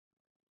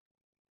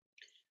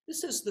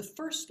This is the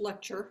first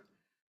lecture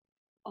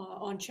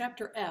on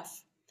Chapter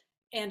F,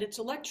 and it's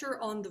a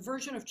lecture on the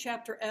version of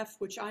Chapter F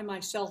which I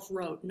myself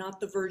wrote, not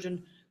the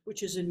version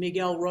which is in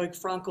Miguel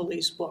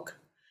Roig-Francoli's book.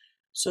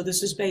 So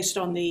this is based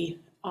on the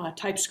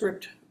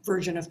TypeScript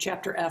version of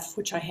Chapter F,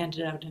 which I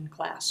handed out in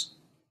class.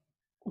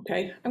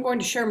 Okay, I'm going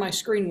to share my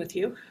screen with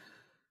you.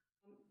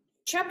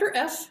 Chapter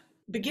F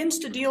begins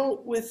to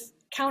deal with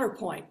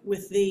counterpoint,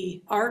 with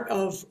the art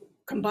of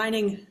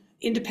combining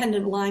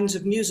independent lines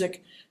of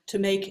music to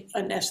make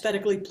an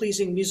aesthetically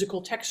pleasing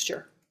musical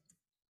texture.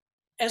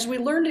 As we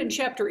learned in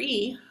Chapter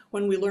E,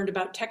 when we learned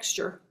about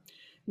texture,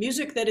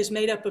 music that is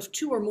made up of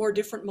two or more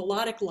different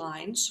melodic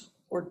lines,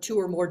 or two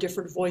or more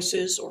different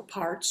voices or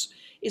parts,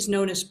 is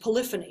known as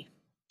polyphony.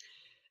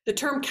 The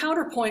term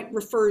counterpoint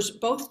refers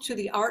both to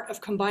the art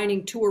of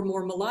combining two or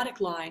more melodic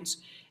lines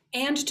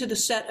and to the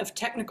set of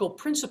technical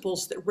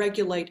principles that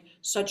regulate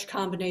such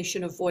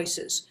combination of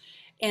voices.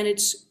 And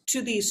it's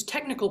to these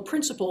technical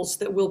principles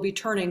that we'll be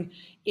turning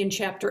in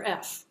Chapter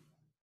F.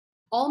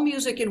 All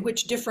music in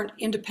which different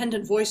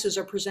independent voices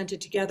are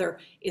presented together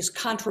is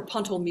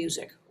contrapuntal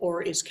music,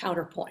 or is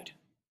counterpoint.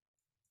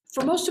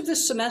 For most of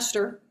this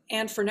semester,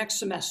 and for next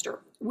semester,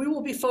 we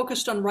will be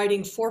focused on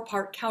writing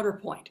four-part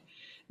counterpoint.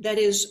 That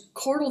is,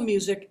 chordal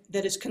music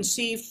that is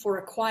conceived for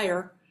a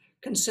choir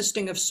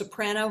consisting of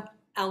soprano,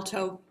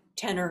 alto,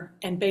 tenor,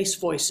 and bass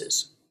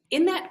voices.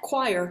 In that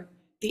choir,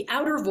 the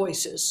outer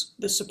voices,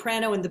 the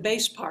soprano and the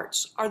bass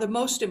parts, are the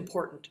most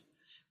important,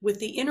 with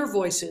the inner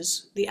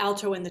voices, the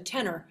alto and the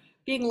tenor,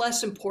 being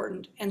less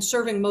important and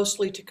serving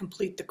mostly to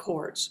complete the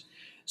chords.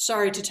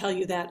 Sorry to tell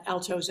you that,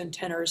 altos and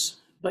tenors,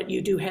 but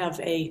you do have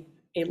a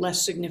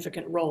less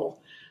significant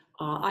role.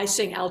 I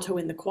sing alto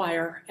in the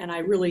choir, and I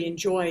really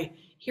enjoy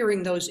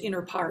hearing those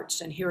inner parts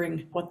and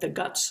hearing what the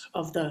guts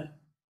of the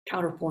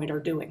counterpoint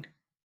are doing.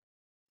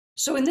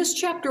 So in this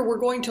chapter, we're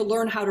going to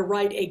learn how to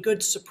write a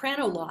good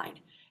soprano line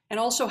and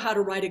also how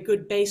to write a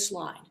good bass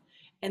line.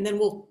 And then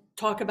we'll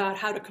talk about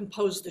how to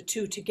compose the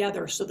two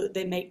together so that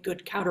they make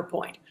good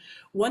counterpoint.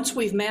 Once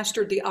we've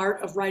mastered the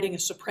art of writing a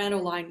soprano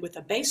line with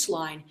a bass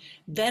line,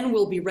 then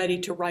we'll be ready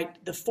to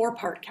write the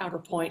four-part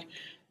counterpoint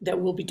that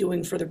we'll be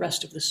doing for the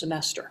rest of the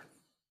semester.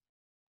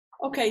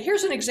 Okay,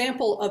 here's an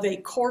example of a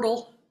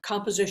chordal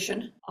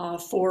composition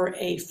for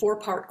a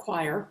four-part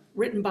choir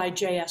written by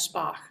J.S.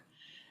 Bach.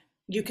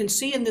 You can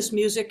see in this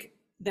music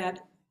that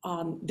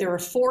there are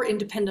four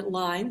independent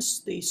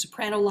lines. The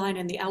soprano line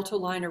and the alto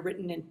line are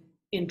written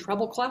in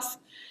treble clef,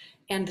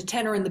 and the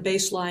tenor and the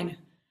bass line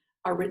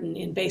are written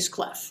in bass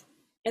clef.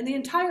 And the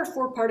entire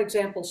four-part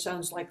example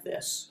sounds like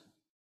this.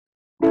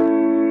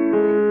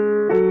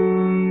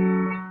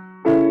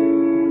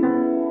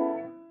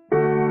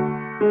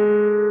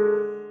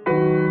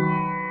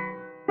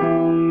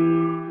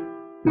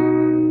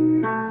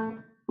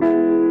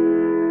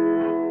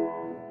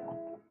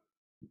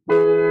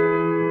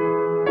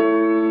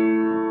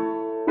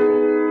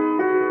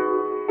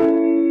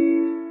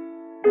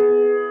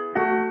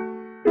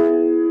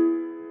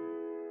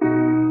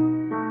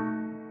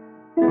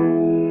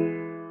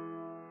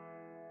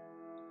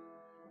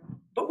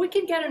 But we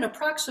can get an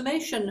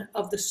approximation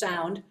of the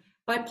sound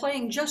by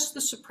playing just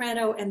the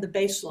soprano and the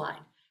bass line.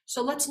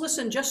 So let's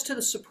listen just to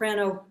the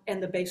soprano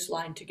and the bass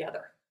line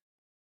together.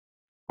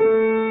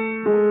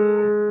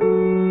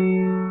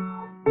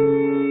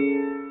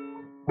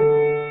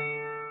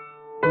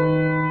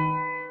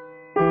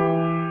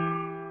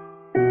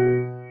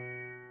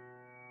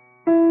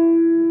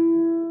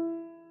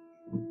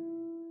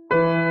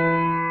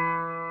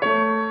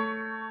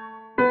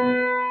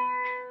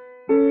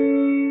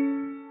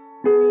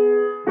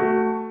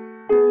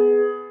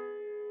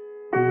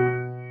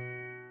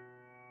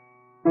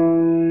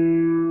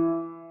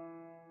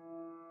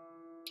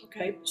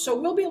 Okay, so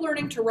we'll be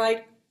learning to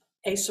write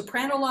a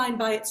soprano line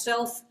by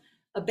itself,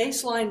 a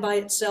bass line by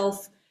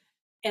itself,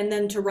 and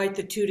then to write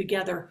the two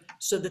together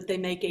so that they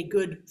make a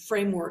good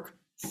framework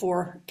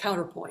for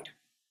counterpoint.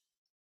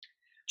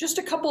 Just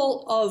a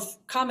couple of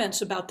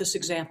comments about this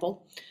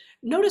example.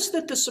 Notice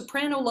that the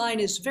soprano line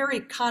is very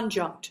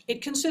conjunct.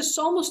 It consists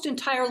almost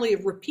entirely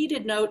of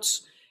repeated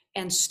notes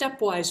and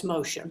stepwise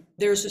motion.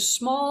 There's a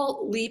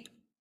small leap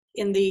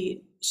in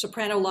the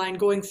soprano line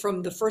going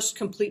from the first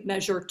complete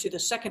measure to the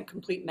second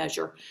complete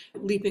measure,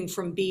 leaping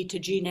from B to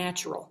G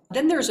natural.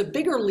 Then there's a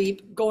bigger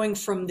leap going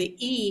from the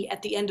E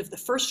at the end of the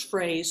first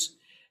phrase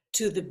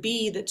to the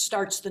B that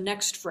starts the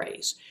next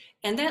phrase.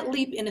 And that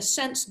leap, in a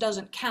sense,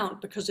 doesn't count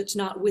because it's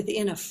not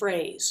within a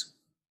phrase.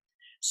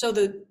 So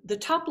the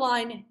top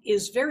line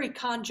is very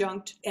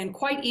conjunct and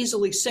quite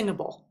easily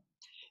singable.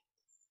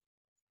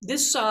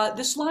 This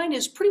line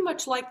is pretty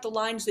much like the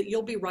lines that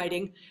you'll be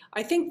writing.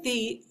 I think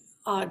the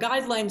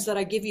guidelines that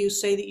I give you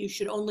say that you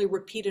should only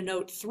repeat a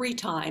note 3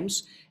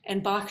 times,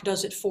 and Bach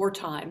does it 4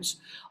 times.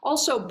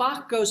 Also,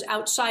 Bach goes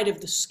outside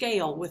of the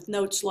scale with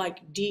notes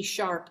like D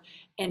sharp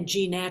and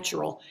G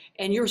natural,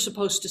 and you're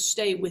supposed to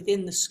stay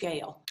within the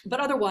scale. But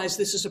otherwise,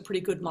 this is a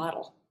pretty good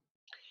model.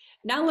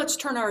 Now let's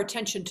turn our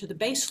attention to the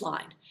bass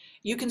line.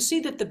 You can see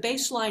that the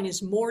bass line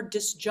is more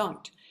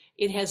disjunct.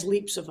 It has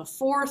leaps of a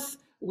fourth,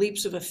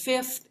 leaps of a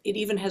fifth. It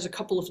even has a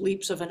couple of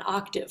leaps of an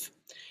octave.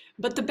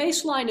 But the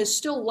bass line is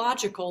still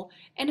logical,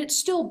 and it's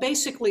still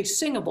basically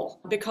singable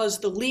because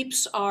the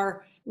leaps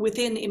are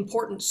within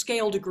important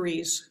scale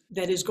degrees,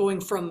 that is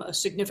going from a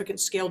significant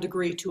scale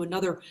degree to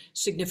another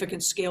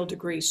significant scale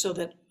degree, so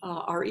that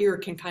our ear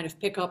can kind of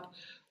pick up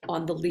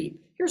on the leap.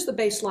 Here's the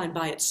bass line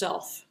by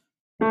itself.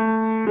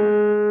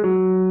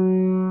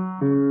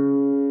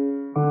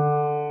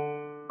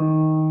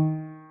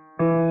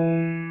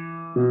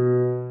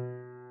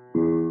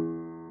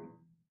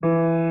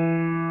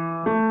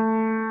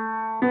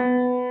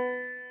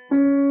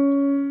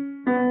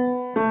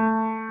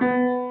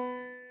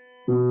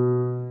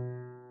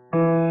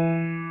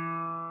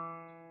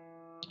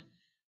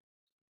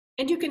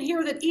 And you can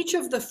hear that each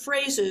of the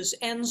phrases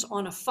ends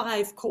on a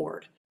 5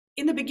 chord.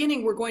 In the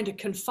beginning, we're going to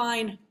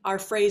confine our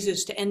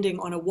phrases to ending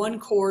on a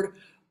 1 chord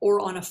or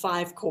on a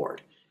 5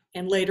 chord.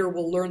 And later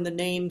we'll learn the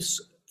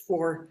names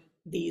for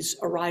these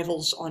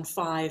arrivals on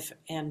 5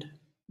 and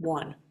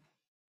 1.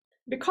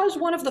 Because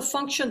one of the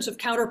functions of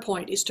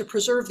counterpoint is to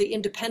preserve the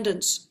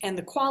independence and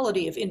the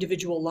quality of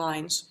individual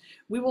lines,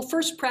 we will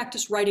first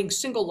practice writing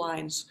single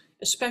lines,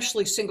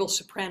 especially single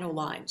soprano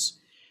lines.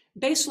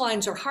 Bass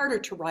lines are harder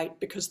to write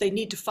because they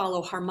need to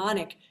follow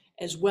harmonic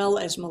as well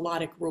as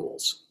melodic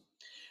rules.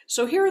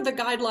 So here are the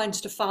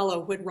guidelines to follow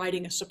when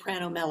writing a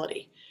soprano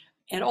melody,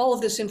 and all of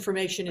this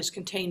information is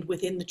contained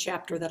within the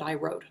chapter that I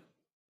wrote.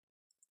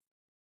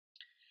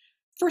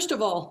 First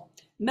of all,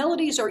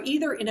 melodies are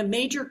either in a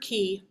major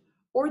key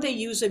or they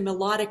use a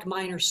melodic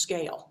minor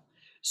scale.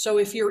 So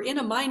if you're in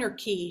a minor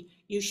key,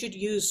 you should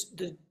use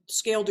the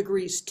scale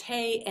degrees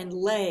te and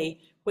le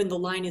when the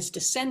line is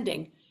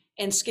descending,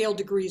 and scale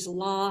degrees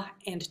la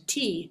and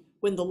ti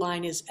when the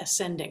line is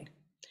ascending.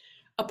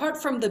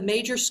 Apart from the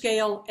major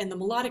scale and the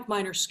melodic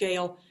minor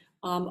scale,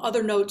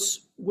 other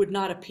notes would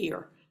not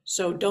appear.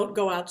 So don't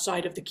go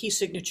outside of the key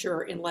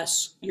signature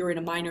unless you're in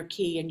a minor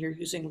key and you're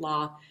using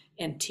la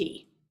and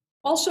ti.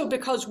 Also,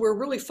 because we're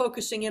really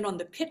focusing in on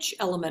the pitch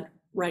element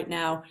right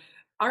now,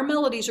 our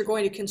melodies are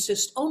going to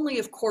consist only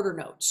of quarter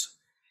notes.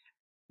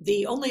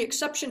 The only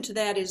exception to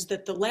that is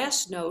that the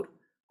last note,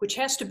 which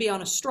has to be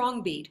on a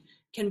strong beat,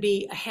 can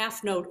be a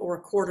half note or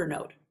a quarter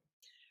note.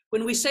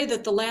 When we say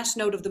that the last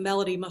note of the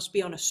melody must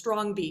be on a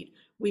strong beat,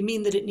 we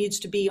mean that it needs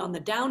to be on the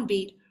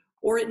downbeat,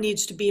 or it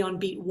needs to be on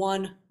beat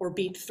 1 or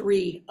beat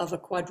 3 of a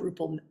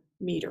quadruple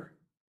meter.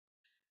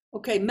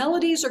 Okay,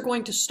 melodies are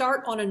going to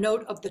start on a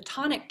note of the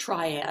tonic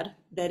triad,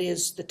 that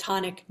is the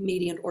tonic,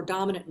 median, or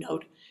dominant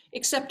note,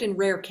 except in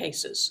rare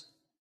cases.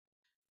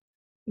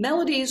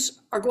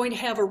 Melodies are going to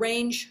have a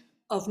range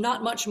of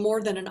not much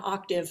more than an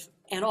octave,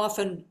 and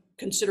often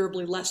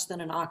considerably less than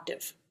an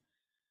octave.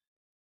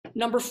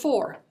 Number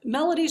 4,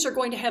 melodies are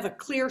going to have a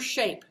clear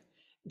shape.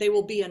 They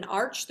will be an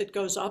arch that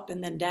goes up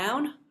and then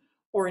down,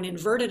 or an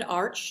inverted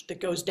arch that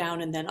goes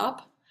down and then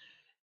up.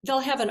 They'll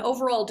have an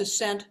overall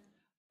descent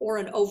or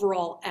an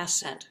overall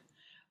ascent.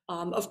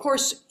 Of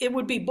course, it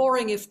would be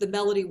boring if the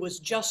melody was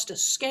just a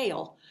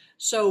scale,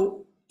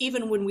 so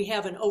even when we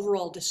have an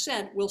overall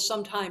descent, we'll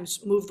sometimes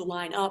move the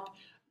line up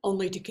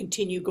only to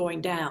continue going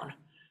down.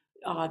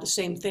 The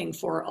same thing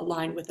for a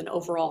line with an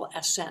overall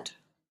ascent.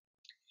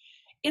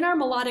 In our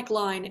melodic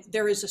line,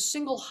 there is a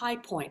single high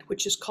point,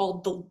 which is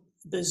called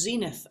the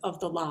zenith of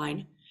the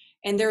line,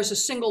 and there's a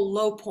single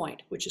low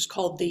point, which is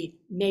called the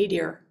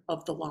nadir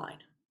of the line.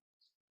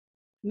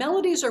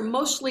 Melodies are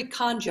mostly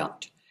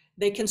conjunct.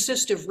 They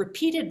consist of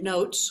repeated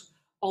notes,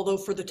 although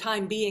for the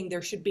time being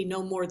there should be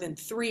no more than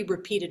 3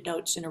 repeated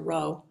notes in a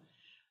row,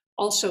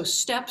 also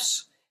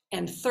steps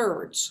and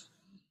thirds.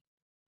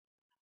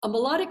 A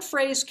melodic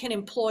phrase can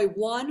employ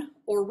 1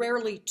 or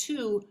rarely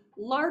 2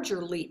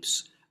 larger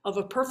leaps of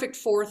a perfect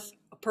fourth,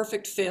 a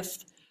perfect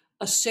fifth,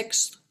 a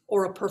sixth,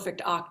 or a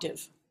perfect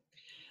octave.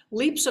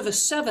 Leaps of a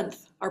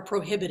seventh are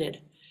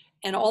prohibited,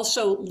 and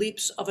also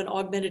leaps of an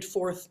augmented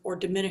fourth or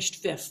diminished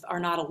fifth are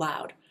not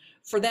allowed.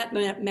 For that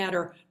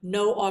matter,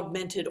 no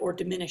augmented or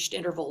diminished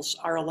intervals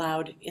are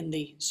allowed in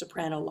the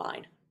soprano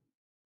line.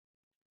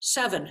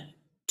 7,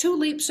 2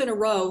 leaps in a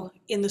row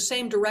in the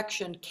same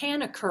direction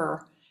can occur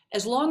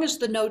as long as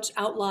the notes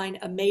outline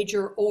a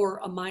major or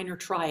a minor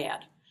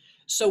triad.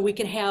 So we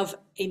can have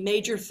a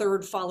major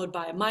third followed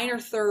by a minor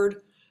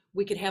third,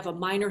 we could have a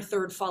minor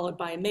third followed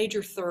by a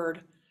major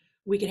third,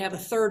 we could have a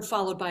third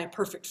followed by a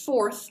perfect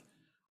fourth,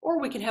 or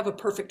we could have a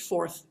perfect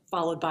fourth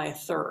followed by a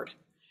third.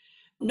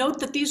 Note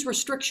that these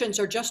restrictions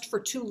are just for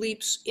 2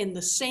 leaps in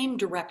the same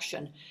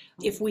direction.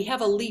 If we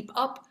have a leap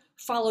up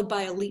followed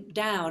by a leap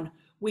down,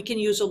 we can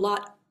use a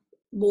lot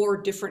more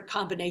different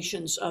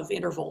combinations of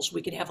intervals.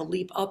 We could have a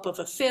leap up of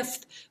a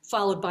fifth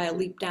followed by a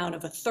leap down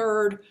of a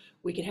third.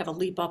 We could have a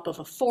leap up of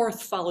a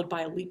fourth followed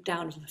by a leap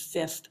down of a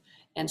fifth,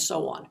 and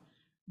so on.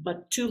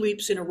 But 2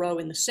 leaps in a row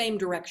in the same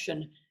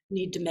direction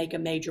need to make a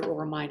major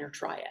or a minor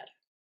triad.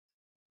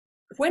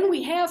 When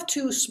we have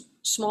 2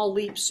 small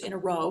leaps in a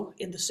row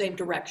in the same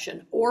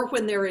direction, or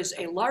when there is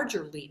a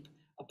larger leap,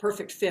 a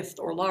perfect fifth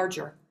or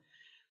larger,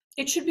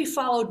 it should be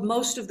followed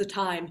most of the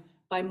time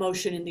by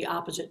motion in the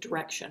opposite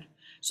direction.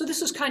 So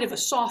this is kind of a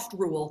soft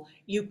rule.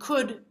 You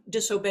could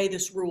disobey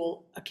this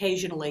rule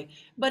occasionally,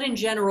 but in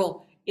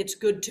general, it's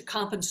good to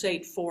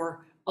compensate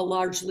for a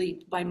large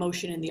leap by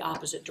motion in the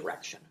opposite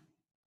direction.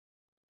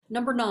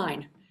 Number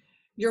 9,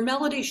 your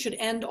melody should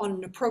end on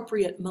an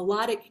appropriate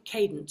melodic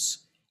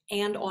cadence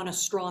and on a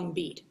strong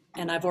beat.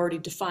 And I've already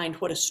defined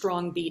what a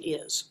strong beat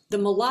is. The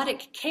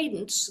melodic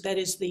cadence, that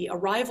is the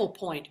arrival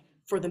point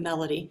for the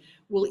melody,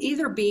 will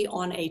either be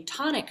on a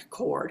tonic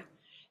chord,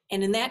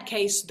 and in that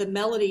case, the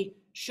melody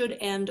should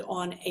end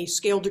on a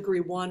scale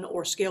degree 1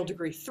 or scale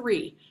degree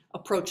 3,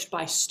 approached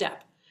by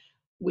step.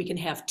 We can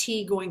have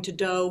T going to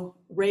Do,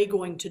 Re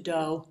going to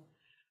Do,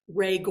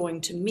 Re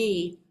going to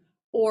Mi,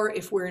 or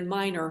if we're in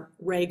minor,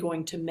 Re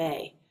going to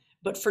Me.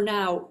 But for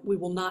now, we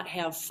will not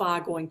have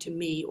Fa going to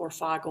Mi or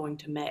Fa going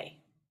to Me.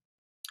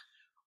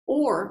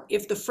 Or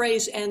if the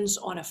phrase ends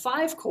on a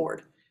 5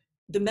 chord,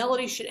 the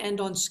melody should end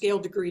on scale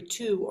degree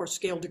 2 or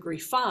scale degree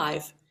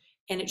 5,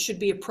 and it should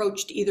be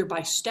approached either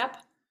by step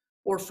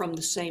or from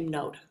the same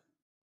note.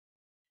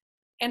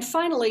 And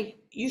finally,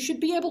 you should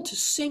be able to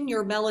sing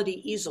your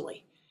melody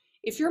easily.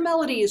 If your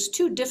melody is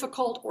too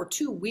difficult or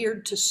too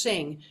weird to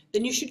sing,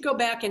 then you should go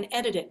back and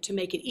edit it to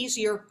make it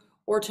easier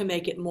or to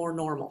make it more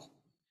normal.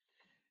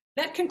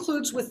 That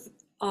concludes with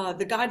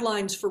the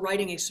guidelines for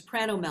writing a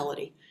soprano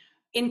melody.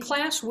 In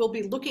class, we'll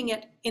be looking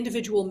at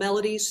individual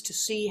melodies to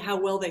see how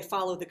well they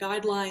follow the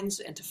guidelines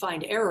and to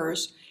find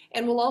errors,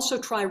 and we'll also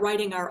try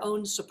writing our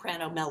own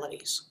soprano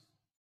melodies.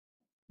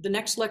 The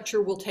next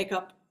lecture will take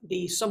up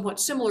the somewhat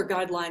similar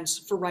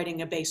guidelines for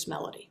writing a bass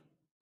melody.